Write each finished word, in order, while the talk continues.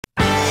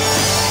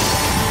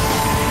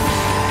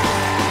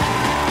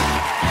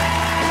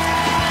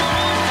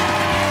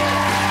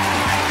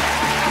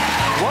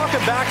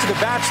to The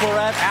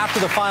Bachelorette After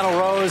the Final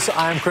Rose.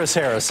 I'm Chris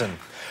Harrison.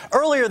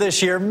 Earlier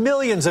this year,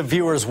 millions of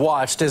viewers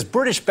watched as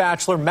British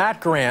Bachelor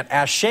Matt Grant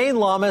asked Shayne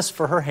Lamas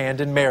for her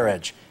hand in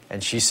marriage,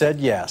 and she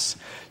said yes.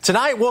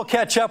 Tonight, we'll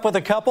catch up with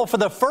the couple for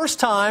the first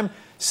time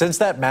since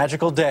that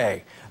magical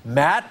day.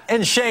 Matt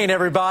and Shayne,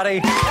 everybody.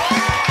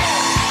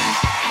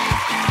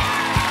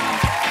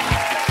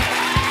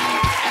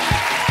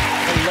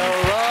 Hello,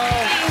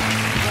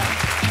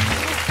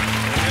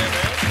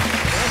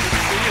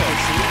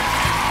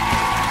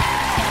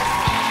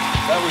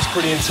 That was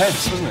pretty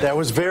intense, wasn't it? That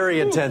was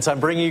very intense. I'm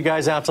bringing you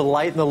guys out to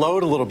lighten the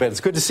load a little bit.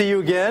 It's good to see you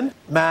again.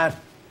 Matt,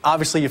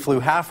 obviously you flew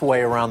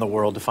halfway around the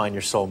world to find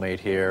your soulmate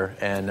here,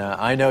 and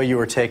I know you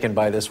were taken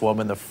by this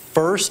woman the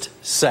first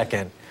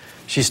second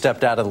she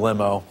stepped out of the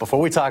limo. Before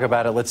we talk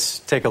about it, let's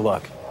take a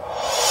look.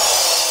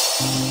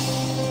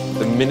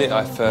 The minute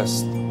I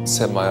first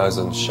set my eyes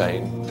on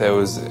Shayne, there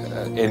was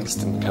an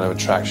instant kind of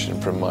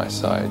attraction from my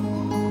side.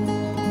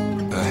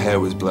 Her hair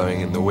was blowing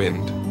in the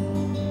wind.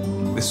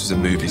 This was a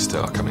movie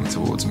star coming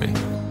towards me.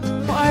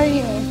 Who are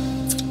you?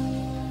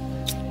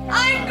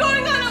 I'm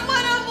going on a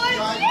one-on-one.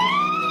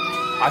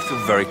 I feel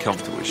very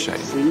comfortable with Shayne.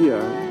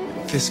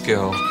 Yeah. This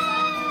girl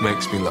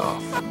makes me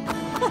laugh.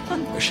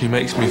 She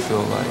makes me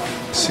feel like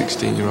a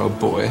 16-year-old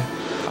boy.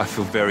 I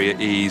feel very at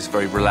ease,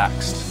 very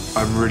relaxed.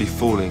 I'm really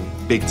falling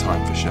big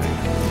time for Shayne.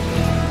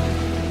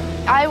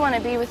 I want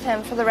to be with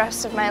him for the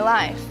rest of my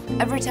life.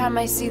 Every time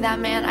I see that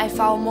man, I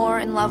fall more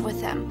in love with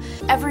him.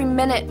 Every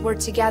minute we're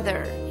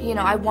together, you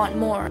know, I want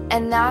more.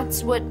 And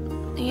that's what,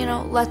 you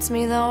know, lets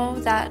me know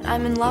that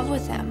I'm in love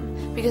with him.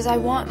 Because I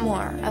want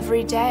more.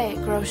 Every day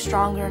it grows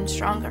stronger and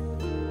stronger.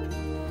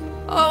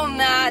 Oh,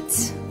 Matt.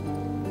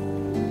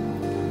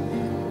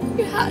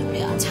 You had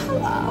me at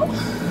hello.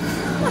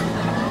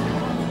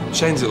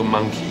 Shayne's little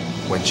monkey,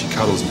 when she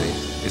cuddles me,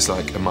 is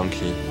like a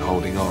monkey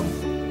holding on.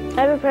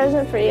 I have a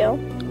present for you.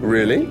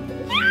 Really?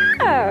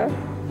 Yeah.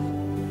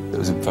 There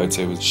was a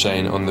photo with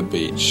Shayne on the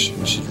beach,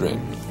 and she'd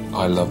written,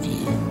 "I love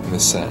you," in the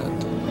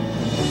sand.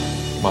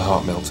 My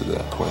heart melted at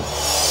that point.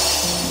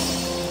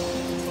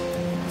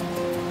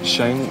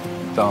 Shayne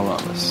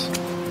Lamas,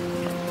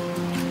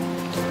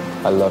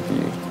 I love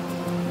you.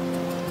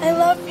 I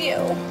love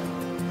you.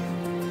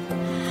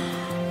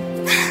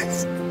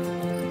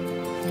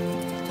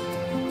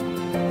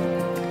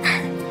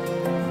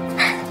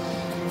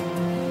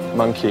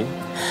 Monkey,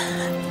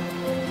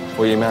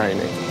 will you marry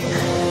me?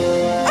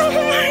 Oh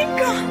my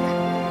God.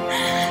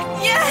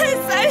 Yes,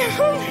 I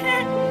will.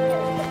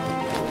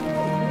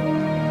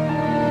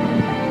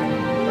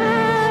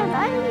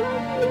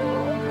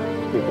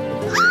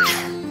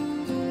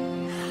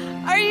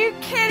 Are you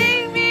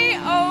kidding me?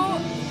 Oh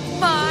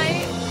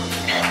my.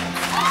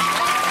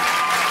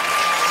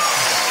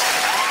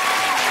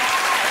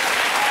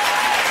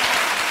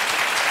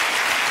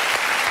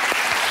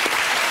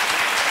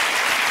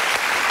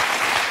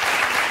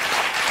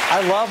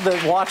 I love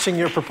that watching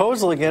your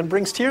proposal again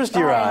brings tears to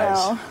your eyes.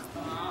 I know.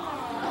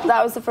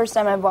 That was the first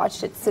time I've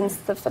watched it since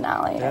the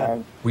finale. Yeah.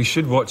 We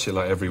should watch it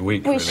like every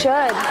week. We really. should.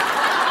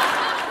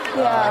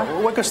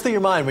 Yeah. What goes through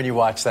your mind when you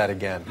watch that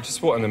again?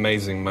 Just what an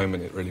amazing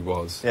moment it really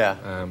was. Yeah.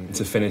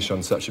 To finish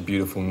on such a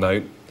beautiful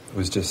note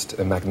was just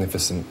a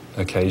magnificent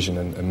occasion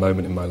and a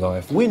moment in my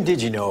life. When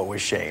did you know it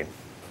was Shayne?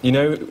 You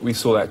know, we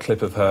saw that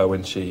clip of her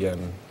when she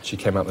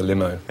came out the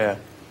limo. Yeah.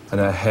 And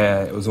her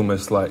hair, it was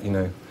almost like, you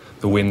know,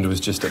 the wind was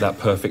just at that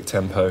perfect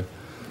tempo.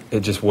 It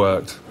just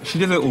worked. She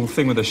did a little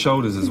thing with her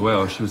shoulders as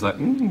well. She was like,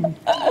 When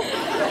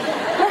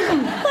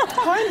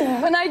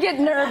I get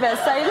nervous,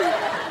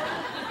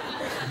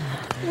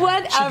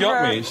 whatever. She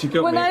got me, she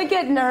got when me. I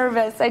get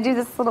nervous, I do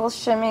this little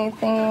shimmy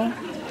thingy.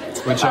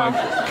 Which I'm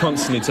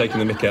constantly taking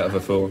the mick out of her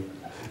for.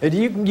 And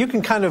you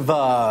can kind of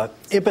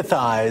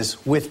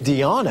empathize with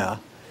Deanna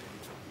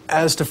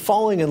as to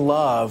falling in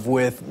love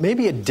with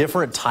maybe a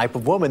different type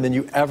of woman than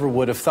you ever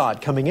would have thought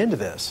coming into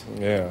this.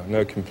 Yeah,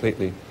 no,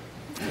 completely.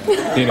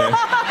 You know.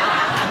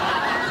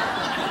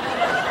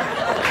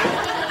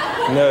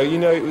 No, you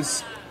know,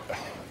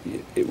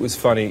 it was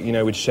funny. You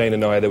know, with Shayne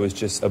and I, there was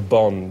just a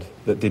bond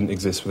that didn't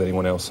exist with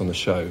anyone else on the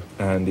show.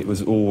 And it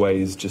was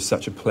always just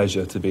such a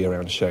pleasure to be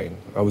around Shayne.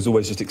 I was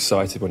always just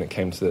excited when it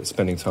came to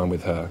spending time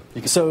with her.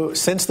 So,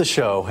 since the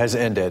show has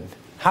ended,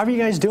 how are you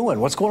guys doing?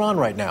 What's going on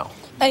right now?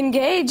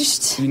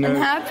 Engaged. You know, I'm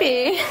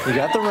happy. You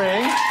got the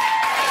ring.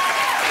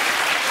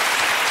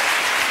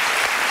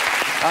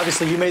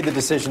 Obviously, you made the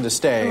decision to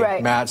stay,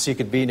 right, Matt, so you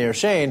could be near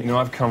Shayne. You know,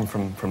 I've come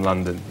from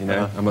London, you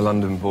know. I'm a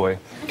London boy.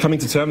 Coming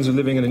to terms with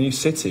living in a new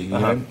city, you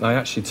know. I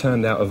actually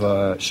turned out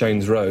of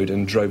Shayne's road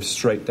and drove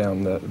straight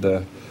down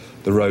the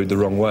road the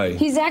wrong way.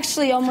 He's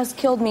actually almost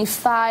killed me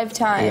 5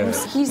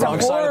 times. Yeah. He's Wrong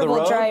a side of the horrible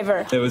road?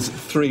 driver. There was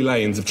 3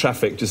 lanes of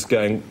traffic just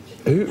going,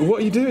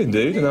 what are you doing,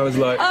 dude? And I was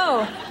like,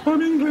 Oh.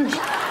 I'm English.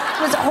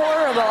 It was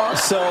horrible.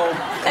 So,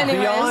 Anyways.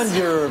 beyond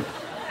your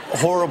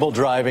horrible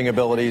driving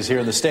abilities here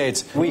in the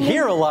States, we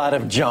hear a lot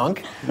of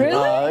junk.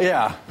 Really?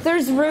 Yeah.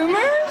 There's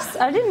rumors?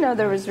 I didn't know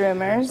there was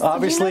rumors. Did you know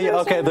Obviously, there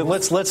was okay, then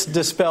rumors? let's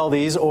dispel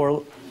these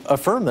or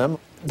affirm them.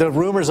 The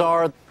rumors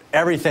are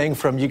everything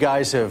from you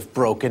guys have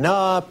broken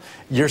up,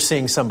 you're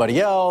seeing somebody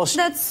else.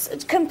 That's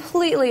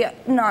completely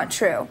not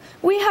true.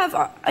 We have,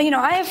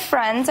 I have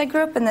friends. I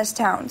grew up in this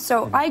town,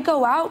 so I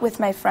go out with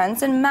my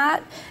friends, and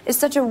Matt is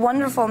such a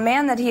wonderful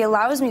man that he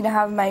allows me to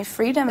have my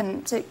freedom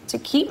and to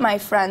keep my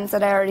friends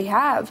that I already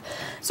have.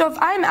 So if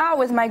I'm out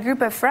with my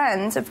group of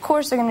friends, of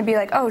course they're going to be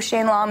like, oh,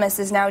 Shayne Lamas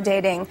is now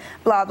dating,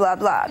 blah, blah,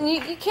 blah.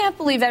 You can't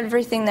believe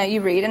everything that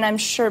you read, and I'm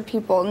sure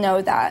people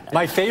know that.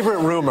 My favorite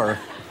rumor,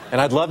 and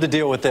I'd love to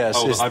deal with this.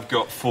 Oh, I've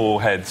got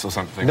 4 heads or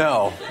something.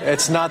 No,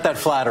 it's not that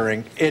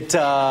flattering.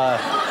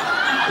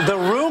 The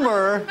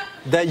rumor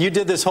that you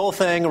did this whole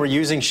thing and were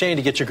using Shayne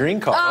to get your green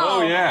card.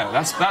 Oh yeah,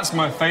 that's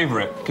my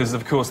favourite, because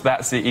of course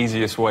that's the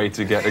easiest way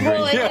to get a green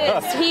card.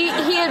 Well, it is.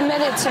 He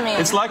admitted to me.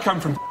 It's like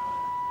I'm from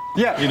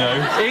Yeah, you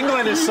know.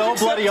 England is so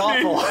bloody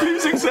awful.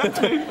 Please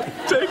accept me.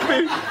 Take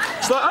me.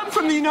 It's like, I'm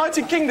from the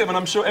United Kingdom, and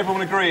I'm sure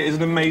everyone will agree it is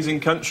an amazing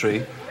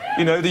country.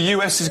 You know, the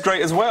US is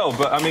great as well,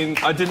 but I mean,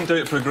 I didn't do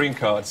it for a green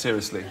card,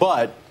 seriously.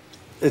 But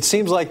it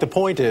seems like the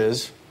point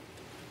is,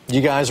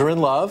 you guys are in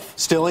love,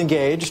 still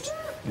engaged.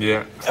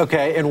 Yeah.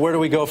 Okay, and where do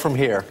we go from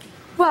here?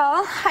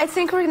 Well, I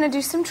think we're going to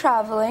do some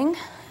traveling,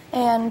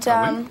 and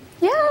yeah,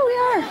 we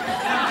are.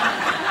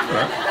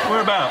 Right.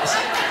 Whereabouts?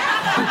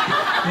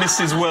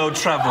 Mrs. World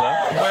Traveller.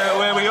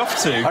 Where are we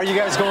off to? Are you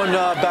guys going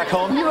back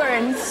home? You are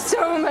in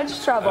so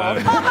much trouble.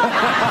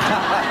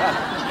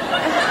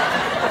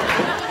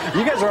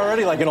 You guys are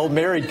already like an old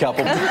married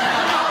couple.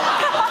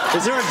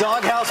 Is there a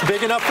doghouse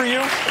big enough for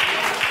you?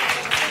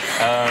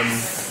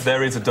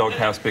 There is a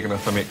doghouse big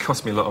enough for me. It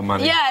cost me a lot of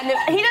money. Yeah,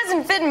 and he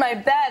doesn't fit in my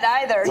bed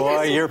either.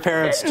 Boy, your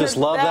parents just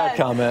love that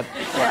comment.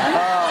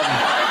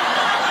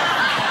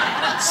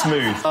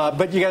 Smooth.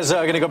 But you guys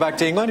are going to go back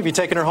to England? Have you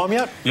taken her home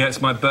yet? Yeah,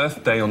 it's my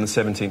birthday on the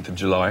 17th of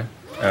July.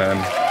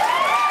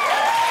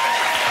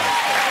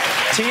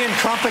 Tea and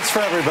crumpets for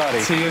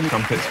everybody. Tea and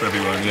crumpets for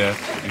everyone, yeah.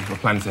 We're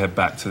planning to head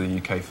back to the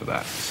UK for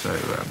that. So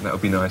that'll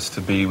be nice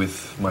to be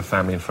with my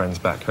family and friends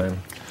back home.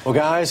 Well,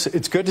 guys,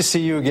 it's good to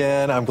see you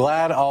again. I'm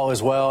glad all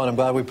is well, and I'm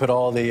glad we put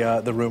all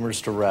the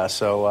rumors to rest.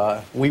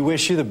 So we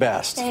wish you the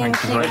best. Thank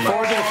you very much. Look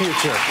forward to the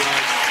future.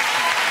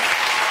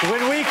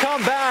 When we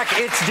come back,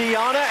 it's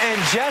Deanna and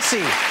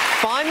Jesse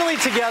finally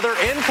together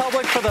in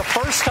public for the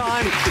first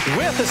time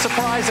with a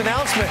surprise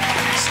announcement.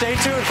 Stay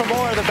tuned for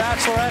more of The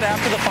Bachelorette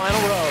after the final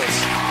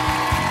rose.